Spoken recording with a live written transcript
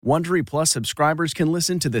Wondery Plus subscribers can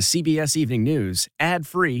listen to the CBS Evening News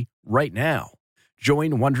ad-free right now.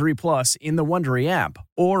 Join Wondery Plus in the Wondery app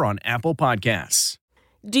or on Apple Podcasts.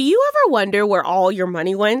 Do you ever wonder where all your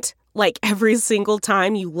money went? Like every single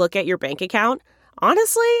time you look at your bank account?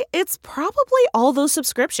 Honestly, it's probably all those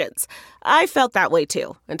subscriptions. I felt that way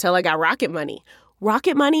too, until I got Rocket Money.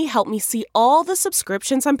 Rocket Money helped me see all the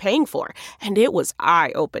subscriptions I'm paying for, and it was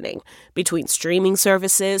eye-opening. Between streaming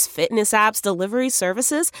services, fitness apps, delivery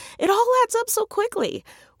services, it all adds up so quickly.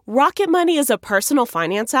 Rocket Money is a personal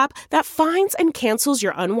finance app that finds and cancels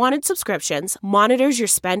your unwanted subscriptions, monitors your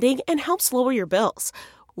spending, and helps lower your bills.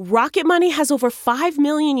 Rocket Money has over 5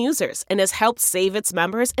 million users and has helped save its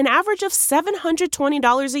members an average of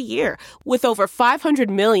 $720 a year, with over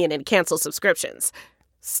 500 million in canceled subscriptions.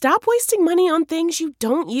 Stop wasting money on things you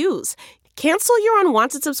don't use. Cancel your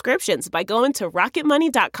unwanted subscriptions by going to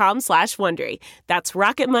rocketmoney.com/Wondery. That's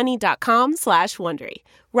rocketmoney.com/Wondery.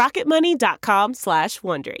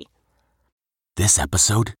 rocketmoney.com/Wondery. This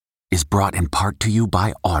episode is brought in part to you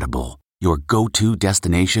by Audible, your go-to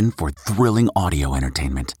destination for thrilling audio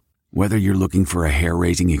entertainment. Whether you're looking for a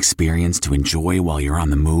hair-raising experience to enjoy while you're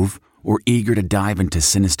on the move or eager to dive into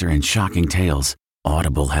sinister and shocking tales,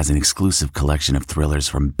 Audible has an exclusive collection of thrillers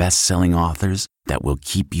from best-selling authors that will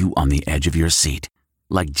keep you on the edge of your seat.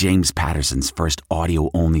 Like James Patterson's first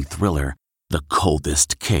audio-only thriller, The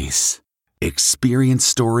Coldest Case. Experience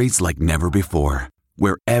stories like never before,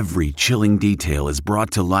 where every chilling detail is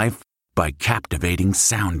brought to life by captivating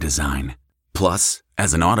sound design. Plus,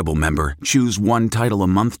 as an Audible member, choose one title a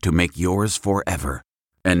month to make yours forever.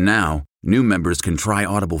 And now, new members can try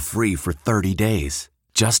Audible free for 30 days.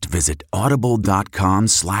 Just visit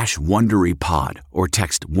audible.com/WonderyPod or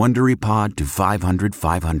text WonderyPod to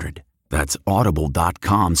 500-500. That's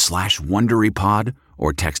audible.com/WonderyPod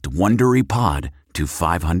or text WonderyPod to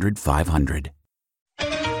 500-500.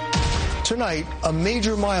 Tonight, a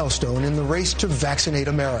major milestone in the race to vaccinate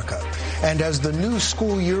America. And as the new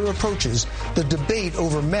school year approaches, the debate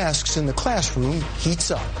over masks in the classroom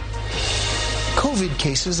heats up. COVID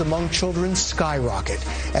cases among children skyrocket,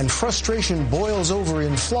 and frustration boils over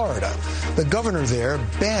in Florida. The governor there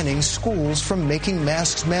banning schools from making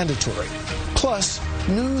masks mandatory. Plus,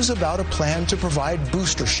 news about a plan to provide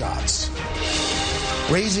booster shots.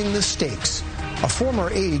 Raising the stakes. A former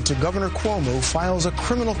aide to Governor Cuomo files a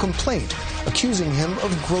criminal complaint accusing him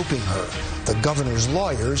of groping her. The governor's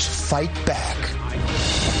lawyers fight back.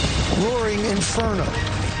 Roaring inferno.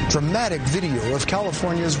 Dramatic video of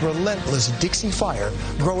California's relentless Dixie Fire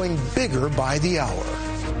growing bigger by the hour.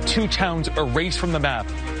 2 towns erased from the map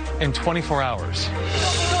in 24 hours.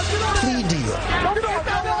 Plea deal.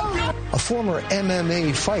 A former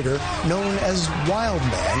MMA fighter known as Wild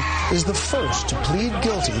Man is the first to plead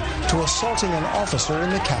guilty to assaulting an officer in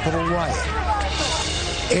the Capitol riot.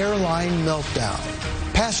 Airline meltdown.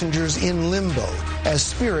 Passengers in limbo as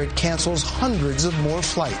Spirit cancels hundreds of more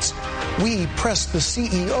flights. We press the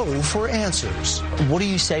CEO for answers. What do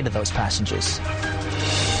you say to those passengers?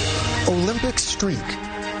 Olympic streak.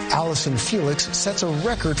 Allison Felix sets a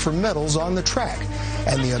record for medals on the track,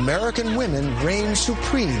 and the American women reign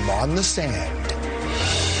supreme on the sand.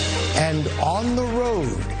 And on the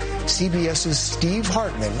road, CBS's Steve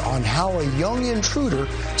Hartman on how a young intruder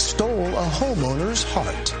stole a homeowner's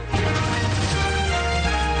heart.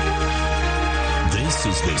 This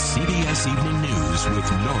is the CBS Evening News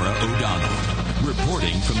with Norah O'Donnell,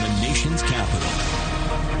 reporting from the nation's capital.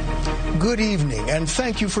 Good evening, and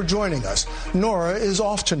thank you for joining us. Norah is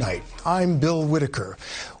off tonight. I'm Bill Whitaker.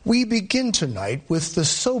 We begin tonight with the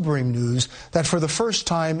sobering news that for the first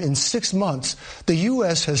time in 6 months, the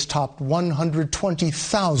U.S. has topped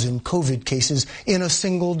 120,000 COVID cases in a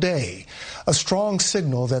single day, a strong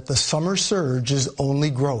signal that the summer surge is only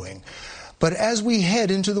growing. But as we head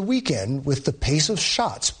into the weekend with the pace of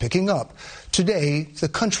shots picking up, today the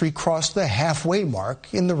country crossed the halfway mark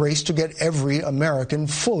in the race to get every American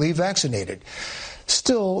fully vaccinated.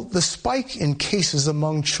 Still, the spike in cases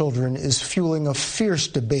among children is fueling a fierce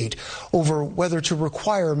debate over whether to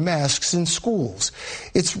require masks in schools.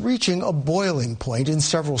 It's reaching a boiling point in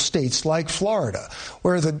several states like Florida,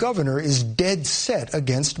 where the governor is dead set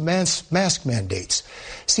against mask mandates.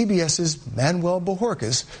 CBS's Manuel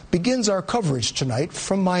Bojorquez begins our coverage tonight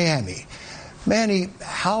from Miami. Manny,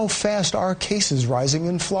 how fast are cases rising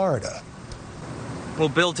in Florida? Well,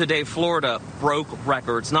 Bill, today Florida broke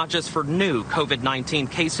records, not just for new COVID-19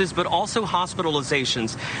 cases, but also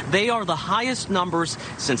hospitalizations. They are the highest numbers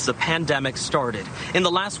since the pandemic started. In the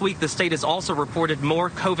last week, the state has also reported more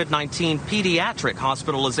COVID-19 pediatric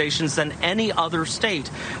hospitalizations than any other state.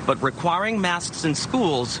 But requiring masks in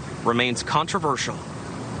schools remains controversial.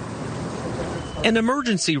 An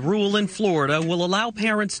emergency rule in Florida will allow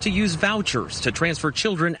parents to use vouchers to transfer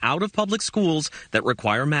children out of public schools that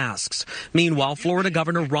require masks. Meanwhile, Florida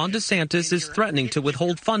Governor Ron DeSantis is threatening to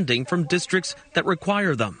withhold funding from districts that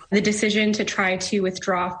require them. The decision to try to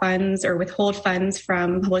withdraw funds or withhold funds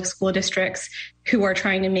from public school districts who are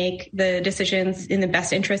trying to make the decisions in the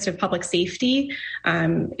best interest of public safety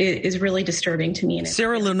is really disturbing to me.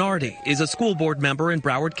 Sarah Lunardi is a school board member in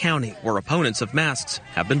Broward County, where opponents of masks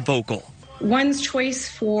have been vocal. One's choice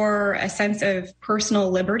for a sense of personal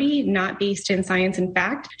liberty, not based in science and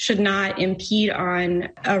fact, should not impede on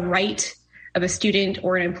a right of a student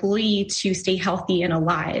or an employee to stay healthy and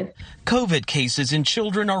alive. COVID cases in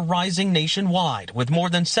children are rising nationwide, with more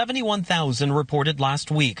than 71,000 reported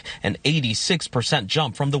last week, an 86%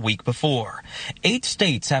 jump from the week before. 8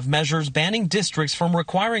 states have measures banning districts from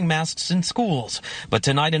requiring masks in schools. But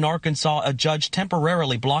tonight in Arkansas, a judge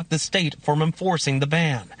temporarily blocked the state from enforcing the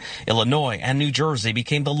ban. Illinois and New Jersey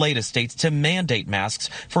became the latest states to mandate masks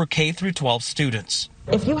for K through 12 students.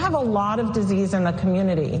 If you have a lot of disease in the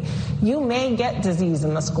community, you may get disease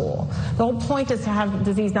in the school. The whole point is to have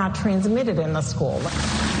disease not transmitted in the school.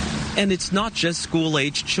 And it's not just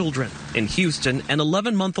school-aged children. In Houston, an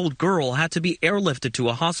 11-month-old girl had to be airlifted to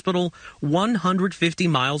a hospital 150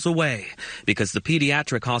 miles away because the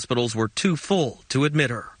pediatric hospitals were too full to admit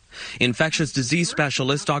her. Infectious disease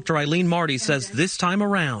specialist Dr. Eileen Marty says this time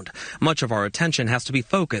around, much of our attention has to be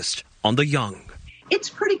focused on the young. It's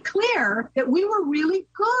pretty clear that we were really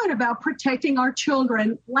good about protecting our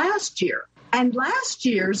children last year. And last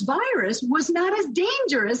year's virus was not as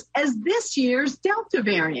dangerous as this year's Delta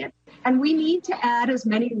variant. And we need to add as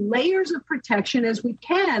many layers of protection as we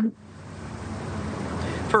can.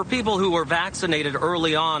 For people who were vaccinated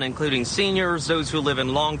early on, including seniors, those who live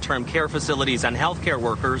in long-term care facilities, and healthcare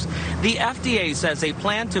workers, the FDA says a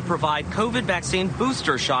plan to provide COVID vaccine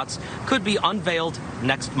booster shots could be unveiled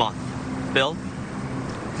next month. Bill?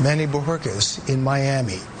 Manny Bojorquez in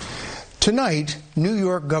Miami. Tonight, New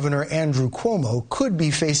York Governor Andrew Cuomo could be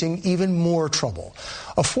facing even more trouble.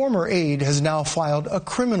 A former aide has now filed a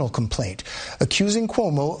criminal complaint accusing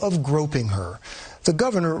Cuomo of groping her. The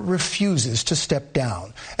governor refuses to step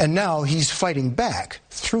down, and now he's fighting back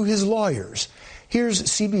through his lawyers. Here's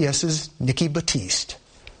CBS's Nikki Battiste.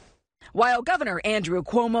 While Governor Andrew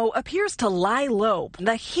Cuomo appears to lie low,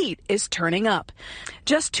 the heat is turning up.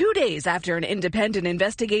 Just 2 days after an independent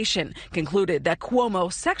investigation concluded that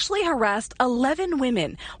Cuomo sexually harassed 11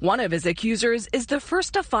 women, one of his accusers is the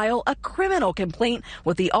first to file a criminal complaint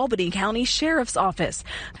with the Albany County Sheriff's Office.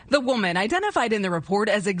 The woman, identified in the report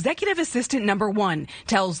as Executive Assistant Number 1,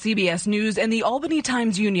 tells CBS News and the Albany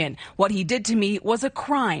Times-Union, "What he did to me was a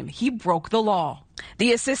crime. He broke the law."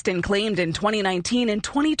 The assistant claimed in 2019 and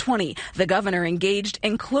 2020 the governor engaged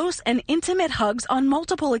in close and intimate hugs on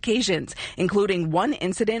multiple occasions, including one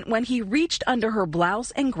incident when he reached under her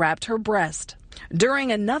blouse and grabbed her breast.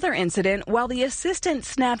 During another incident, while the assistant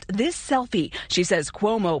snapped this selfie, she says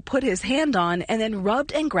Cuomo put his hand on and then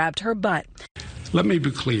rubbed and grabbed her butt. Let me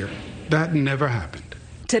be clear. That never happened.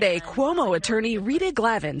 Today, Cuomo attorney Rita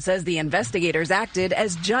Glavin says the investigators acted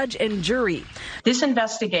as judge and jury. This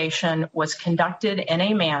investigation was conducted in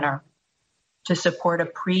a manner to support a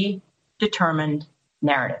predetermined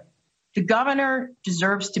narrative. The governor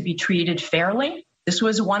deserves to be treated fairly. This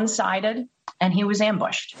was one-sided, and he was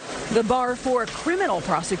ambushed. The bar for criminal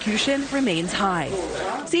prosecution remains high.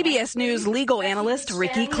 CBS News legal analyst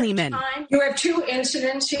Ricky Kleeman. You have 2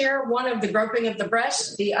 incidents here, one of the groping of the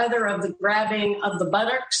breast, the other of the grabbing of the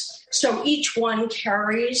buttocks. So each one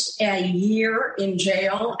carries a year in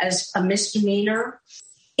jail as a misdemeanor.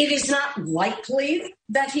 It is not likely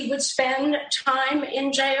that he would spend time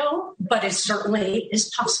in jail, but it certainly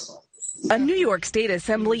is possible. A New York State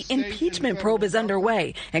Assembly impeachment probe is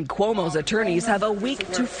underway, and Cuomo's attorneys have a week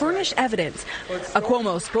to furnish evidence. A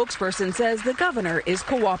Cuomo spokesperson says the governor is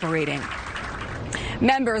cooperating.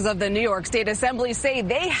 Members of the New York State Assembly say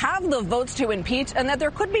they have the votes to impeach and that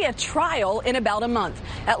there could be a trial in about a month.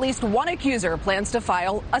 At least one accuser plans to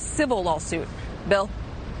file a civil lawsuit. Bill?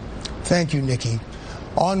 Thank you, Nikki.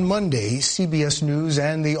 On Monday, CBS News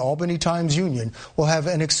and the Albany Times-Union will have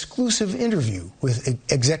an exclusive interview with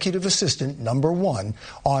Executive Assistant Number 1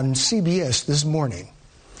 on CBS This Morning.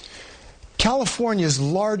 California's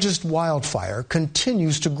largest wildfire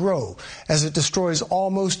continues to grow as it destroys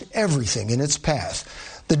almost everything in its path.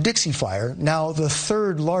 The Dixie Fire, now the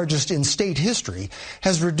 3rd largest in state history,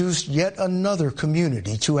 has reduced yet another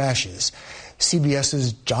community to ashes.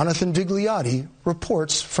 CBS's Jonathan Vigliotti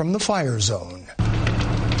reports from the fire zone.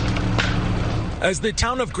 As the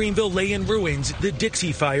town of Greenville lay in ruins, the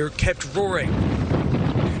Dixie Fire kept roaring.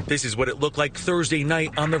 This is what it looked like Thursday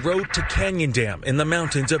night on the road to Canyon Dam in the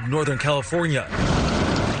mountains of Northern California.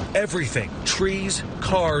 Everything, trees,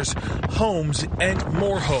 cars, homes, and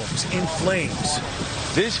more homes in flames.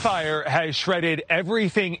 This fire has shredded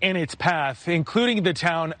everything in its path, including the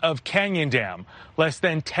town of Canyon Dam, less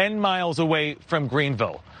than 10 miles away from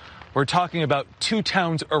Greenville. We're talking about 2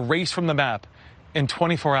 towns erased from the map in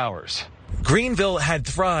 24 hours. Greenville had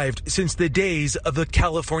thrived since the days of the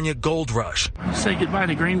California gold rush. Say goodbye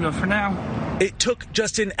to Greenville for now. It took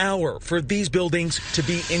just an hour for these buildings to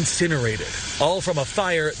be incinerated, all from a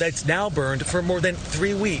fire that's now burned for more than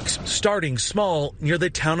 3 weeks, starting small near the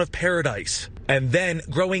town of Paradise. And then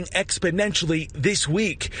growing exponentially this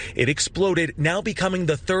week. It exploded, now becoming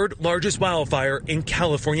the 3rd largest wildfire in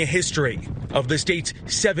California history. Of the state's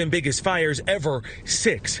 7 biggest fires ever,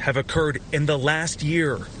 6 have occurred in the last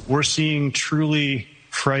year. We're seeing truly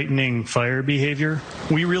frightening fire behavior.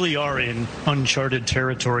 We really are in uncharted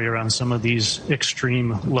territory around some of these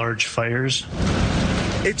extreme large fires.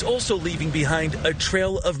 It's also leaving behind a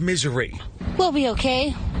trail of misery. We'll be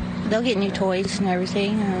okay. They'll get new toys and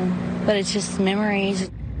everything. But it's just memories.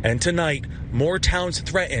 And tonight, more towns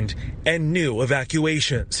threatened and new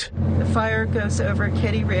evacuations. The fire goes over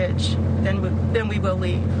Kitty Ridge, then we will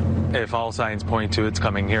leave. If all signs point to it's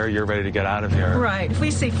coming here, you're ready to get out of here. Right. If we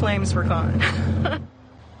see flames, we're gone.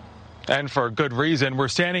 And for good reason. We're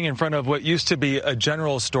standing in front of what used to be a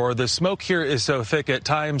general store. The smoke here is so thick at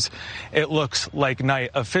times it looks like night.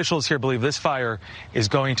 Officials here believe this fire is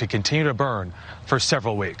going to continue to burn for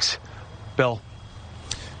several weeks. Bill.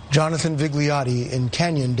 Jonathan Vigliotti in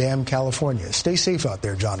Canyon Dam, California. Stay safe out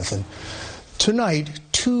there, Jonathan. Tonight,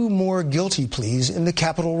 2 more guilty pleas in the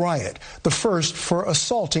Capitol riot, the first for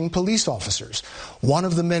assaulting police officers. One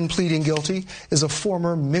of the men pleading guilty is a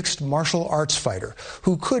former mixed martial arts fighter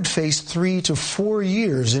who could face 3 to 4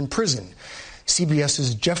 years in prison.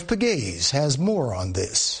 CBS's Jeff Pegues has more on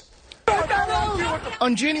this.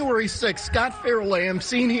 On January 6th, Scott Fairlamb,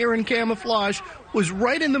 seen here in camouflage, was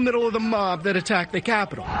right in the middle of the mob that attacked the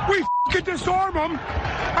Capitol. We f***ing disarm them,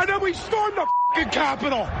 and then we storm the f***ing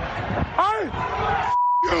Capitol.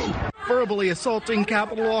 You. Verbally assaulting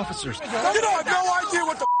Capitol officers. You don't have no idea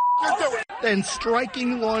what the f*** you're doing. Then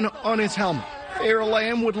striking one on his helmet.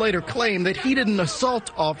 Fairlamb would later claim that he didn't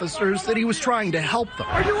assault officers, that he was trying to help them.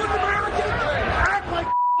 Are you an American? Act like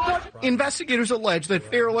Investigators allege that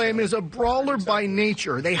Fairlamb is a brawler by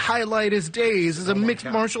nature. They highlight his days as a mixed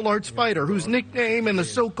martial arts fighter whose nickname in the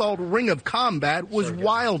so-called Ring of Combat was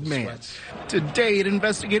Wild Man. To date,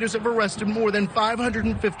 investigators have arrested more than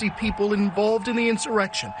 550 people involved in the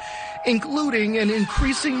insurrection, including an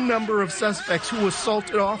increasing number of suspects who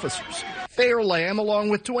assaulted officers. Fairlamb, along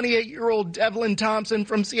with 28-year-old Devlin Thompson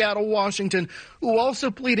from Seattle, Washington, who also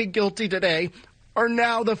pleaded guilty today, are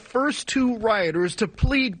now the first 2 rioters to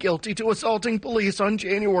plead guilty to assaulting police on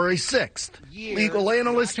January 6th. Legal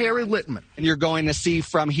analyst Harry Littman. And you're going to see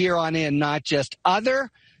from here on in not just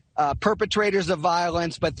other perpetrators of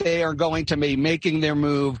violence, but they are going to be making their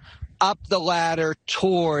move up the ladder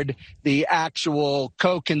toward the actual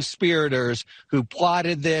co-conspirators who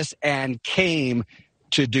plotted this and came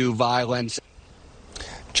to do violence.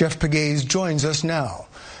 Jeff Pegues joins us now.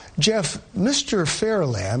 Jeff, Mr.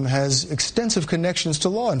 Fairlamb has extensive connections to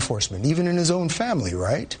law enforcement, even in his own family,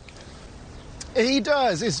 right? He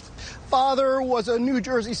does. His father was a New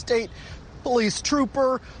Jersey State Police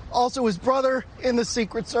trooper, also his brother in the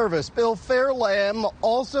Secret Service. Bill Fairlamb,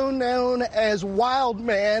 also known as Wild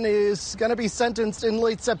Man, is going to be sentenced in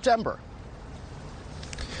late September.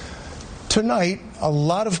 Tonight, a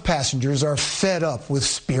lot of passengers are fed up with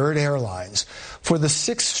Spirit Airlines. For the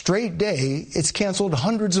 6th straight day, it's canceled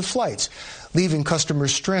hundreds of flights, leaving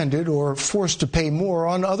customers stranded or forced to pay more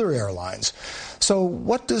on other airlines. So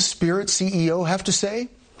what does Spirit CEO have to say?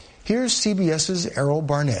 Here's CBS's Errol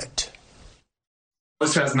Barnett.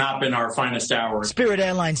 This has not been our finest hour. Spirit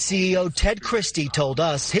Airlines CEO Ted Christie told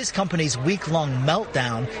us his company's week-long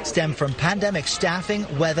meltdown stemmed from pandemic staffing,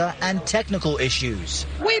 weather, and technical issues.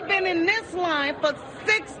 We've been in this line for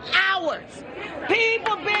 6 hours.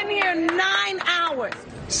 People been here 9 hours.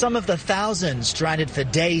 Some of the thousands stranded for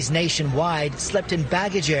days nationwide slept in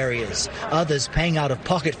baggage areas, others paying out of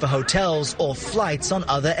pocket for hotels or flights on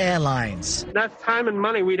other airlines. That's time and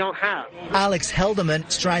money we don't have. Alex Helderman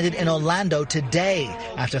stranded in Orlando today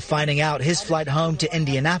after finding out his flight home to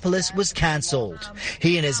Indianapolis was canceled.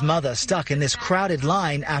 He and his mother stuck in this crowded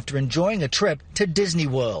line after enjoying a trip to Disney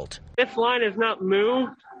World. This line has not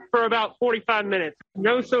moved for about 45 minutes.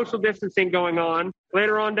 No social distancing going on.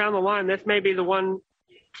 Later on down the line, this may be the one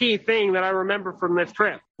key thing that I remember from this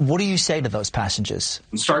trip. What do you say to those passengers?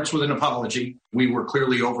 It starts with an apology. We were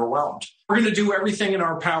clearly overwhelmed. We're going to do everything in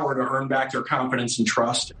our power to earn back their confidence and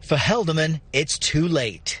trust. For Helderman, it's too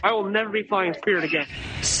late. I will never be flying Spirit again.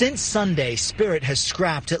 Since Sunday, Spirit has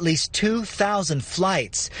scrapped at least 2,000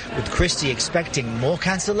 flights, with Christie expecting more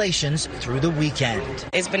cancellations through the weekend.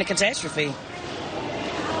 It's been a catastrophe.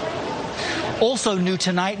 Also new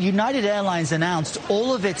tonight, United Airlines announced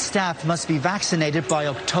all of its staff must be vaccinated by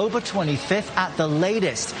October 25th at the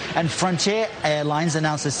latest. And Frontier Airlines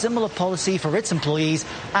announced a similar policy for its employees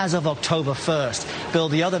as of October 1st. Bill,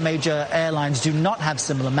 the other major airlines do not have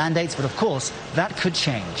similar mandates, but of course, that could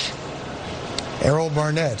change. Errol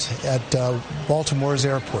Barnett at Baltimore's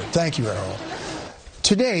airport. Thank you, Errol.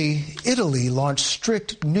 Today, Italy launched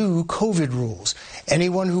strict new COVID rules.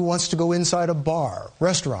 Anyone who wants to go inside a bar,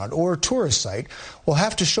 restaurant, or tourist site will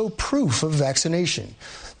have to show proof of vaccination.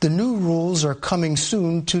 The new rules are coming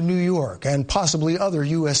soon to New York and possibly other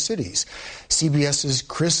U.S. cities. CBS's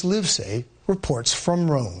Chris Livesay reports from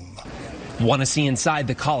Rome. Want to see inside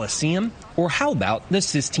the Colosseum? Or how about the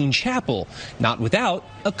Sistine Chapel? Not without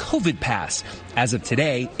a COVID pass. As of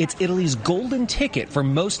today, it's Italy's golden ticket for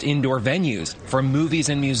most indoor venues, from movies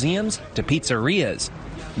and museums to pizzerias.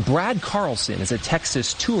 Brad Carlson is a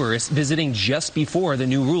Texas tourist visiting just before the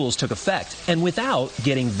new rules took effect and without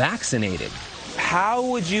getting vaccinated. How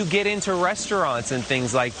would you get into restaurants and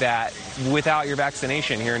things like that without your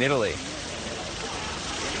vaccination here in Italy?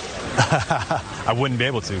 I wouldn't be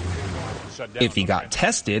able to. If he got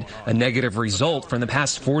tested, a negative result from the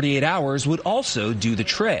past 48 hours would also do the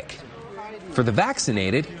trick. For the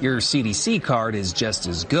vaccinated, your CDC card is just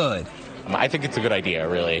as good. I think it's a good idea,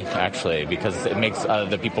 really, actually, because it makes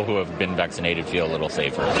the people who have been vaccinated feel a little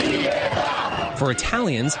safer. For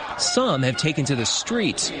Italians, some have taken to the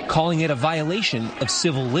streets, calling it a violation of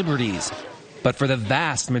civil liberties. But for the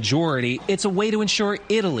vast majority, it's a way to ensure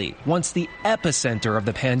Italy, once the epicenter of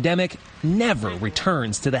the pandemic, never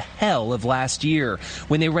returns to the hell of last year,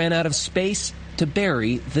 when they ran out of space to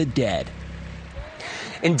bury the dead.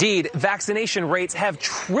 Indeed, vaccination rates have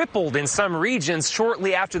tripled in some regions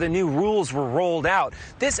shortly after the new rules were rolled out.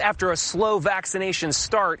 This after a slow vaccination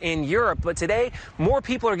start in Europe. But today, more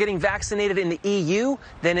people are getting vaccinated in the EU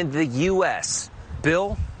than in the U.S.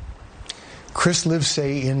 Bill? Chris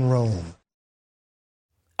Livesay in Rome.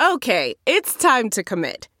 Okay, it's time to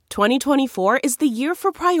commit. 2024 is the year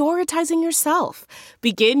for prioritizing yourself.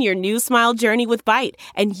 Begin your new smile journey with Byte,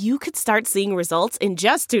 and you could start seeing results in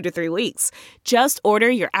just 2 to 3 weeks. Just order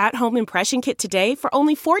your at-home impression kit today for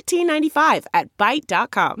only $14.95 at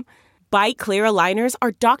Byte.com. Byte Clear aligners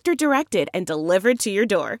are doctor-directed and delivered to your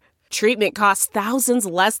door. Treatment costs thousands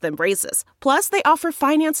less than braces. Plus, they offer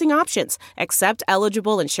financing options, accept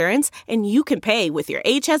eligible insurance, and you can pay with your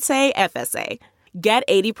HSA FSA. Get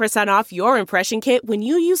 80% off your impression kit when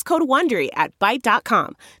you use code WONDERY at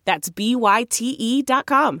Byte.com. That's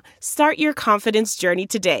BYTE.com. Start your confidence journey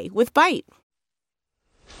today with Byte.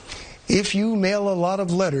 If you mail a lot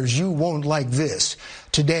of letters, you won't like this.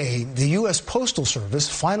 Today, the U.S. Postal Service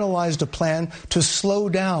finalized a plan to slow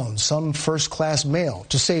down some first-class mail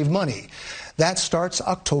to save money. That starts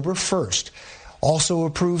October 1st. Also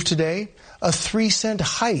approved today, a 3-cent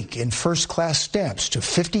hike in first-class stamps to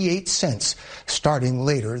 58 cents starting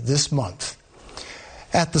later this month.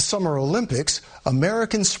 At the Summer Olympics,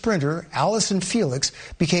 American sprinter Allison Felix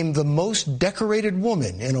became the most decorated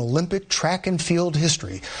woman in Olympic track and field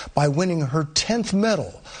history by winning her 10th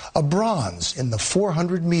medal, a bronze in the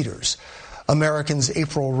 400 meters. Americans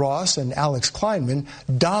April Ross and Alex Kleinman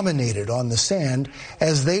dominated on the sand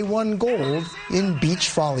as they won gold in beach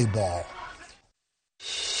volleyball.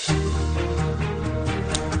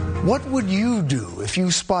 What would you do if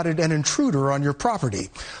you spotted an intruder on your property?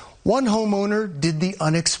 One homeowner did the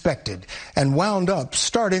unexpected and wound up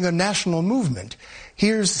starting a national movement.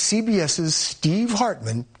 Here's CBS's Steve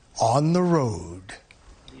Hartman on the road.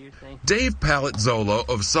 Dave Palazzolo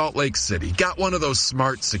of Salt Lake City got one of those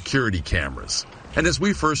smart security cameras. And as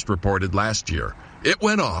we first reported last year, it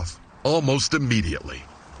went off almost immediately.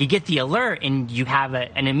 You get the alert and you have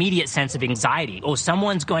an immediate sense of anxiety. Oh,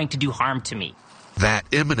 someone's going to do harm to me. That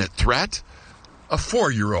imminent threat? A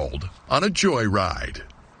 4-year-old on a joyride.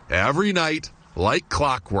 Every night, like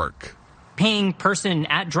clockwork. Ping person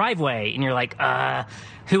at driveway, and you're like,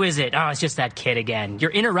 who is it? Oh, it's just that kid again.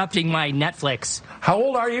 You're interrupting my Netflix. How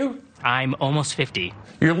old are you? I'm almost 50.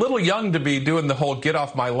 You're a little young to be doing the whole get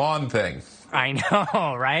off my lawn thing. I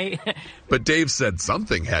know, right? But Dave said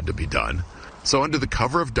something had to be done. So under the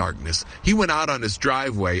cover of darkness, he went out on his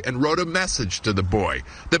driveway and wrote a message to the boy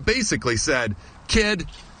that basically said, "Kid,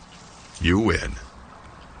 you win."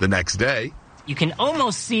 The next day, You can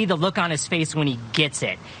almost see the look on his face when he gets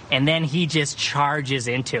it, and then he just charges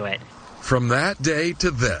into it. From that day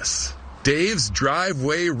to this, Dave's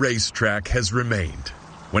driveway racetrack has remained.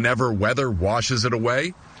 Whenever weather washes it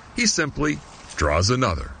away, he simply draws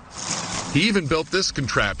another. He even built this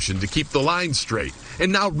contraption to keep the line straight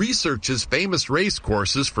and now researches famous race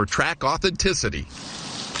courses for track authenticity.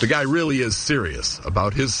 The guy really is serious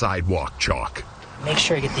about his sidewalk chalk. Make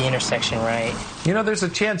sure you get the intersection right. You know, there's a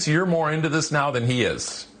chance you're more into this now than he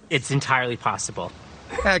is. It's entirely possible.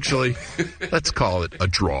 Actually, let's call it a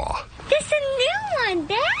draw. This is a new one,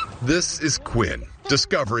 Dad. This is Quinn,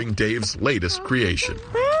 discovering Dave's latest creation.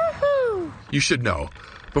 Woohoo! You should know,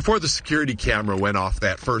 before the security camera went off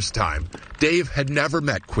that first time, Dave had never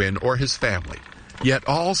met Quinn or his family. Yet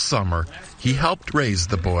all summer, he helped raise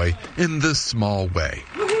the boy in this small way.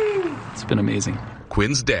 It's been amazing.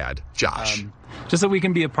 Quinn's dad, Josh. Just that we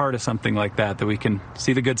can be a part of something like that we can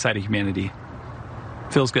see the good side of humanity.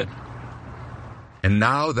 Feels good. And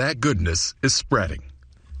now that goodness is spreading.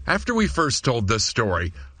 After we first told this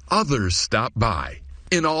story, others stopped by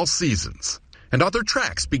in all seasons. And other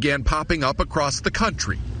tracks began popping up across the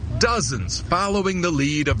country. Dozens following the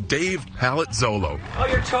lead of Dave Palazzolo. Oh,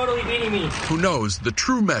 you're totally beating me. Who knows the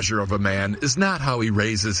true measure of a man is not how he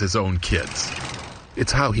raises his own kids.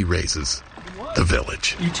 It's how he raises the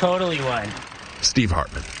village. You totally won. Steve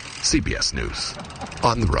Hartman, CBS News.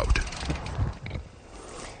 On the road.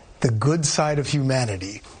 The good side of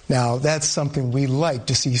humanity. Now, that's something we like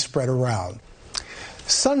to see spread around.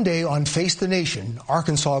 Sunday on Face the Nation,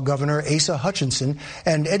 Arkansas Governor Asa Hutchinson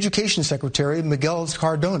and Education Secretary Miguel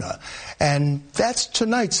Cardona. And that's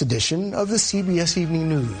tonight's edition of the CBS Evening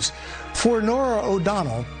News. For Nora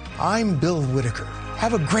O'Donnell, I'm Bill Whitaker.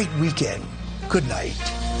 Have a great weekend. Good night.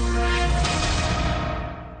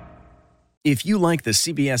 If you like the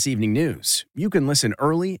CBS Evening News, you can listen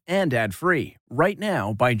early and ad-free right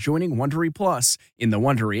now by joining Wondery Plus in the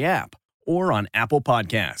Wondery app or on Apple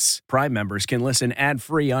Podcasts. Prime members can listen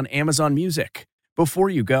ad-free on Amazon Music. Before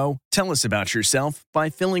you go, tell us about yourself by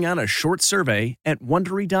filling out a short survey at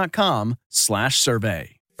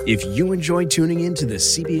Wondery.com/survey. If you enjoyed tuning in to the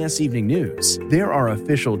CBS Evening News, there are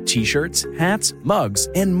official t-shirts, hats, mugs,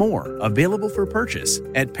 and more available for purchase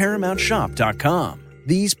at ParamountShop.com.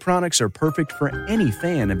 These products are perfect for any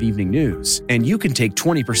fan of evening news, and you can take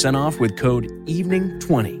 20% off with code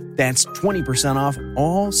EVENING20. That's 20% off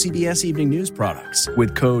all CBS Evening News products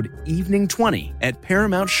with code EVENING20 at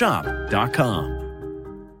ParamountShop.com.